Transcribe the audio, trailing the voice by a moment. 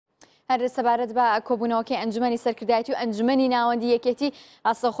هەر سەبارەت بە کۆبوونەوەکەی ئەنجوومەنی سەرکردایەتی و ئەنجوومەنی ناوەندی یەکێتی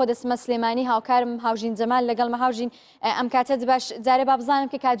ئاسەخۆ دەسمە سلێمانی هاوکارم هاوژین جەمال لەگەڵمە هاوژین ئەم کاتت باش جارێ با بزانم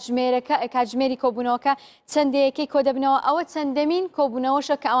کە کاتژمێری کۆبوونەوەکە چەندەیەکەی کۆدەبنەوە ئەوە چەندەمین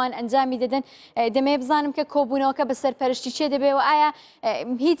کۆبوونەوەشە کە ئەوان ئەنجامی دەدەن دەمێ بزانم کە کۆبوونەوەکە بە سەرپەرشتی چێ دەبێت و ئایا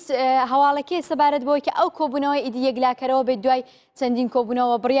هیچ هەواڵەکەی سەبارەت بۆی کە ئەو کۆبوونەوەی ئیدی یەکلاکەرەوە بێت دوای چەندین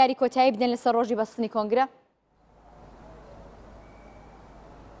کۆبوونەوە بڕیاری کۆتایی بدەن لەسەر ڕۆژی بەستنی کۆنگرە؟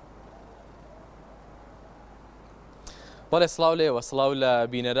 بەڵێ سڵاو لێوە سڵاو لە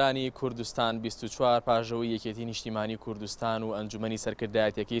بینەرانی کوردستان 24 پاژەوەی یەکێتی نیشتیمانی کوردستان و ئەنجوومەنی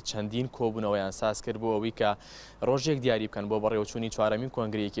سەرکردایەتیەکەی چەندین کۆبوونەوەیان ساز کرد بۆ ئەوەی کە ڕۆژێک دیاری بکەن بۆ بەڕێوەچوونی چوارەمین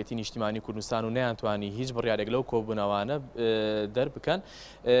کۆنگرە یەکێتی نیشتیمانی کوردستان و نەیانتوانی هیچ بڕیارێک لەو کۆبوونەوانە دەربکەن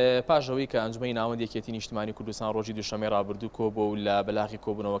پاژەوەی کە ئەنجوومەنی ناوەندی یەکێتی نیشتیمانی کوردستان ڕۆژی دووشەمەی ڕابردوو کۆبوو و لە بەلاغی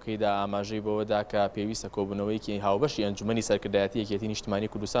کۆبوونەوەکەیدا ئاماژەی بەوەدا کە پێویستە کۆبوونەوەیکی هاوبەشی ئەنجوومەنی سەرکردایەتی یەکێتی نیشتیمانی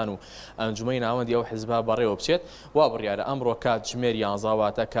کوردستان و ئەنجوومەنی ناوەندی ئەو حیزبە بەڕێوە بچێت وا بڕیارە ئەمڕۆ کاتژمێر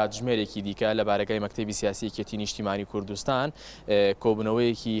 11 کاتژمێرێکی دیکە لە بارگای مەکتەبی سیاسی یەکێتی نیشتیمانی کوردستان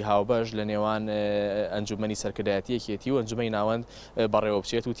کۆبوونەوەیەکی هاوبەش لە نێوان ئەنجوومەنی سەرکردایەتی یەکێتی و ئەنجوومەنی ناوەند بەڕێوە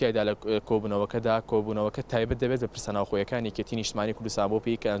بچێت و تیایدا لە کۆبوونەوەکە تایبەت دەبێت بە پرسە ناوخۆیەکان یەکێتی نیشتیمانی کوردستان بۆ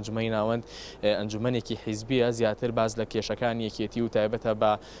پێی کە ئەنجوومەنی ناوەند ئەنجوومەنێکی حیزبیە زیاتر باز لە کێشەکان یەکێتی و تایبەتە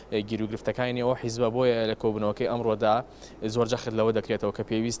بە گیرروگرفتەکانی ئەوە حیزبە بۆیە لە کۆبوونەوەکەی ئەمڕۆدا زۆرجە خت لەوە دەکرێتەوە کە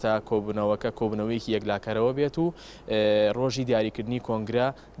پێویستە کۆبوونەوەیەکی یەکلاکەرەوە بێت و ڕۆژی دیاریکردنی کۆنگرە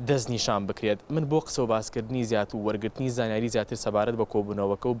دەستنیشان بکرێت. من بۆ قسە و باسکردنی زیات و وەرگرتنی زانیاری زیاتر سەبارەت بە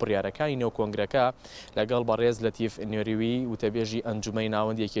کۆبوونەوەکە و بڕیارەکانی نێو کۆنگرەکە لەگەڵ بەڕێز لەتیف نێریوی وتەبێژی ئەنجوومەنی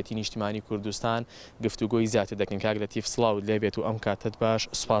ناوەندی یەکێتی نیشتیمانی کوردستان گفتوگۆی زیاتر دەکەین. کاک لەتیف سڵاو لێبێت و ئەم کاتت باش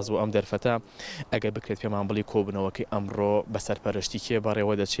سوپاس بۆ ئەم دەرفەتە. ئەگەر بکرێت پێمان بڵی کۆبوونەوەکەی ئەمڕۆ بەسەرپەرشتی کێ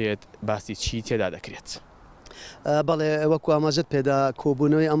بەڕێوە دەچێت باسی چی تێدا دەکرێت؟ بەڵێ وەکو ئاماژەت پێدا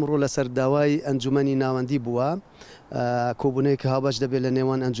کۆبوونەوەی ئەمڕۆ لەسەر داوای ئەنجوومەنی ناوەندی بووە کۆبوونەوەی کە هاوبەش دەبێت لە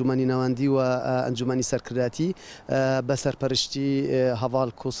نێوان ئەنجوومەنی ناوەندی و ئەنجوومەنی سەرکردایەتی بەسەرپەرشتی هەواڵ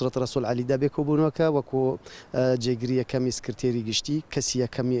کوسرەت ڕەسوول عەلی دەبێت کۆبوونەوەکە وەکو جێگیری یەکەمی سکرتێری گشتی کەسی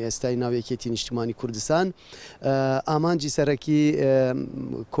یەکەمی ئێستای ناو یەکێتی نیشتیمانی کوردستان ئامانجی سەرەکی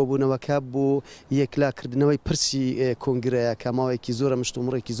کۆبوونەوەکە بۆ یەکلاکردنەوەی پرسی کۆنگرەیە کە ماوەیەکی زۆرە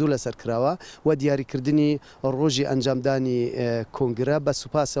مشتومڕێکی زۆر لەسەر کراوە و دیاریکردنی ڕۆژی ئەنجامدانی کۆنگرە بە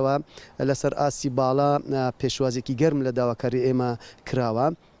سوپاسەوە لەسەر ئاسی باڵا پێشوازێکی گەرم لە داواکاری ئێمە کراوە.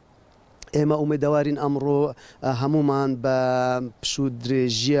 ئێمە ئومێدەوارین ئەمڕۆ هەمومان بە پشوو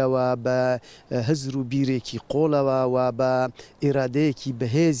درێژیەوە بە هزر و بیرێکی قۆڵەوە و بە ئێرادەیەکی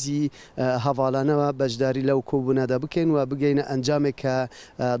بەهێزی هەواڵانەوە بەشداری لەو کۆبوونەدا بکەین و بگەینە ئەنجامێک کە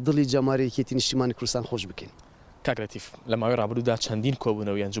دڵی جەماری یەکێتی نیشتیمانی کوردستان خۆش بکەین. کاگرەتیف لە ماوەی ڕابردوودا چەندین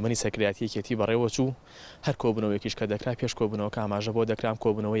کۆبوونەوەی ئەنجوومەنی سەرکردایەتی یەکێتی بەڕێوە چوو هەر کۆبوونەوەیەکیش کە دەکرا پێش کۆبوونەوەکە ئاماژە بۆ دەکرام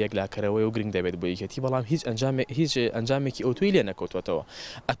کۆبوونەوە یەکلاکەرەوەی و گرنگ دەبێت بۆ یەکێتی بەڵام هیچ ئەنجامێکی ئەوتوی لێ نەکەوتوەتەوە.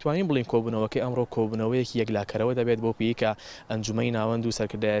 ئەتوانین بڵین کۆبوونەوەکەی ئەمڕۆ کۆبوونەوەیەکی یەکلاکەرەوە دەبێت بۆ پێی کە ئەنجوومەنی ناوەند و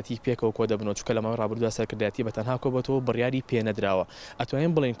سەرکردایەتی پێکەوە کۆدەبنەوە چونکە لە ماوەی ڕابردوودا سەرکردایەتی بەتەنها کۆبەتەوە بڕیاری پێ نەدراوە.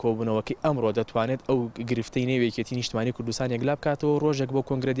 ئەتوانین بڵین کۆبوونەوەکەی ئەمڕۆ دەتوانێت ئەو گرفتەی نێو یەکێتی نیشتیمانی کوردستان یەکلا بکاتەوە ڕۆژێک بۆ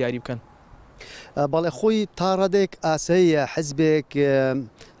کۆنگرە دیاری بکەن. بەڵێ خۆی تا ڕادێک ئاساییە حزبێک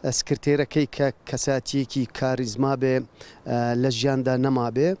سکرتێرەکەی کە کەساتیەکی کاریزما بێ لە ژیاندا نەما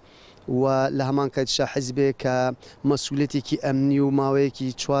بێ و لە هەمان کاتیشا حزبێک کە مەسئولێتێکی ئەمنی و ماوەیەکی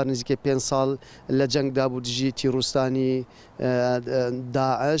 4 نزیکە 5 ساڵ لە جەنگدا بوو دژی تیرۆستانی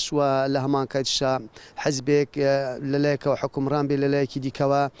داعش و لە هەمان کاتیشا حزبێک لەلایەکەوە حکومڕان بێ لەلایەکی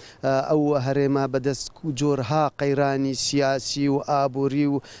دیکەوە ئەو هەرێمە بەدەست جۆرها قەیرانی سیاسی و ئابووری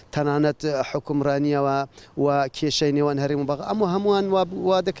و تەنانەت حکومڕانیەوە و کێشەی نێوان هەرێم و بەغ هەمووان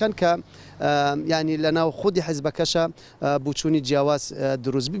وا دەکەن کە ینی لەناو خودی حزبەکەشە بوچوونی جیاواز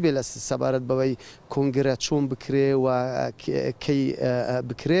دروست ببێ لە سەبارەت بەوەی کۆنگرە چۆن بکرێ و کەی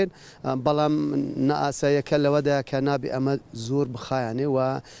بکرێن بەڵام نەئاساییەکە لەوەدا کە نابێ ئەمە زۆر بخایانێ و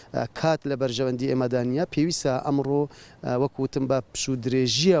کات لە بەرژەوەندی ئێمەدانە پێویستە ئەمڕۆ وەکوتم بە پشوو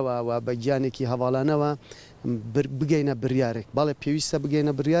درێژیەوە و بە گیانێکی هەواڵانەوە بگەینە بریارێک بەڵێ پێویستە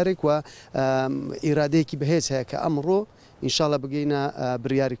بگەینە بریارێک و ئیرادەیەکی بەهێز هەیە کە ئەمڕۆ ئینشاڵە بگەینە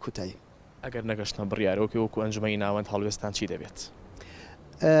بریاری کوتایی. ئەگەر نەگەشتە بڕیارەوەکی وەکو ئەنجوومەنی ناوەند هەڵوێستان چی دەبێت؟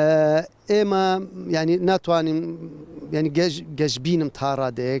 ئێمە ینی ناتوانین ینی گەشتبینم تا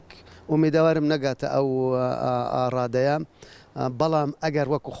ڕادەیەک ئومێدەوارم نەگاتە ئەو ئاڕادەیە بەڵام ئەگەر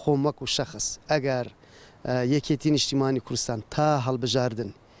وەکو خۆم وەکو شەخص ئەگەر یەکێتی نیشتیمانی کوردستان تا هەڵبژاردن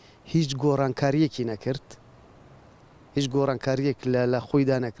هیچ گۆڕانکاریەکی نەکرد هیچ گۆڕانکاریەک لە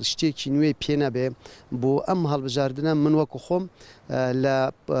خۆیدا نەکرد شتێکی نوێی پێ نەبێ بۆ ئەم هەڵبژاردنە من وەکو خۆم لە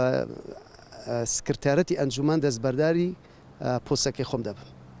سکرتارەتی ئەنجوومەن دەستبەرداری پۆستەکەی خۆم دەبم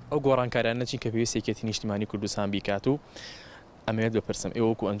ئەو گۆڕانکاریان نەچین کە پێویست یەکێتی نیشتیمانی کوردستان بیکات و ئەمەوێت بپرسم ئێوە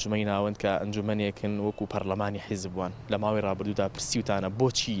وەکو ئەنجومەنی ناوەند کە ئەنجومەنێکن وەکو پەرلەمانی حیزب بووان لە ماوەی ڕابردوودا پرسیوتانە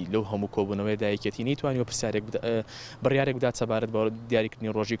بۆچی لەو هەموو کۆبوونەوەیدا یەکێتی نەیتوانیوە پرسیارێک بڕیارێک بدات سەبارەت بە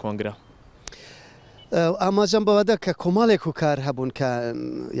دیاریکردنی ڕۆژی کۆنگرە ئاماژەم بەوەدا کە کۆمەڵێک و کار هەبوون کە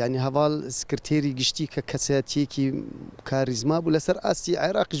ینی هەواڵ سکرتێری گشتی کە کەسەتیەکی کاریزما بوو لەسەر ئاستی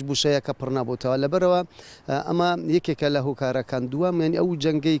عێراقیش بووشەیە کە پڕ نەبووتەوە لەبەرەوە ئەمە یەکێکە لە هۆکارەکان دووەم ئەو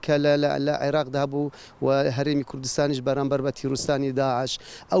جەنگەی کە لە عێراقدا بوو و هەرێمی کوردستانیش بەرامبەر بە تیرروستانی داعش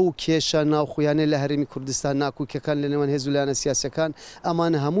ئەو کێشە ناوخۆیانە لە هەرێمی کوردستان ناکوکەکان لە نێوان هێزولانە سیاسەکان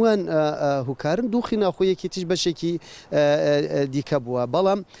ئەمانە هەمووان هوکارن دووخی ناوخۆیەکی تیش بەشێکی دیکە بووە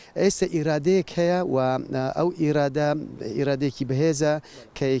بەڵام ئێستا ئیرادەیەک هەیە ئەو ئیرادێکی بەهێزە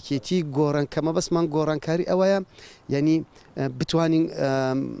کە یەکێتی گۆڕان کەمە بەسمان گۆڕانکاری ئەوەیە یعنی بتوانین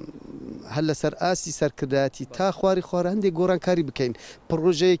هەر لەسەر ئاسی سەرکردایەتی تا خواری خۆرە هەندێک گۆڕانکاری بکەین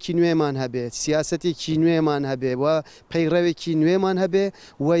پڕۆژەیەکی نوێمان هەبێت سیاسەتێکی نوێمان هەبێ و پەیڕەوێکی نوێمان هەبێ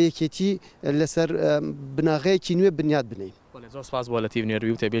و یەکێتی لەسەر بناغەیەکی نوێ بنیاد بنین. زۆر سپاس بۆ لە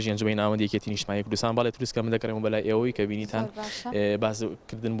تیڤنێروی و تێبێژی ئەنجومەنی ناوەندی یەکێتی نیشتیمانی کوردستان باڵێ دروست کە من دەکەم بەلای ئێوەی کە بینیتان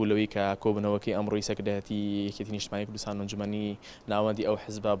باسکردن بوو لەوەی کە کۆبنەوەکەی ئەمڕۆی سەرکردایەتی یەکێتی نیشتیمانی کوردستان و ئەنجومەنی ناوەندی ئەو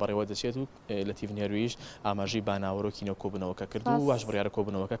حیزبە بەڕێوە دەچێت و لە تیڤنێرویش ئاماژەی باناوەڕۆکی کۆبنەوەکە کرد و واش بڕیارە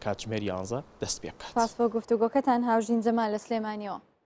کۆبنەوەکە کاتژمێر 11 دەست پێ بکات. سپاس بۆ گفتوگۆکەتان هاوژین جەمال لە سلێمانیەوە.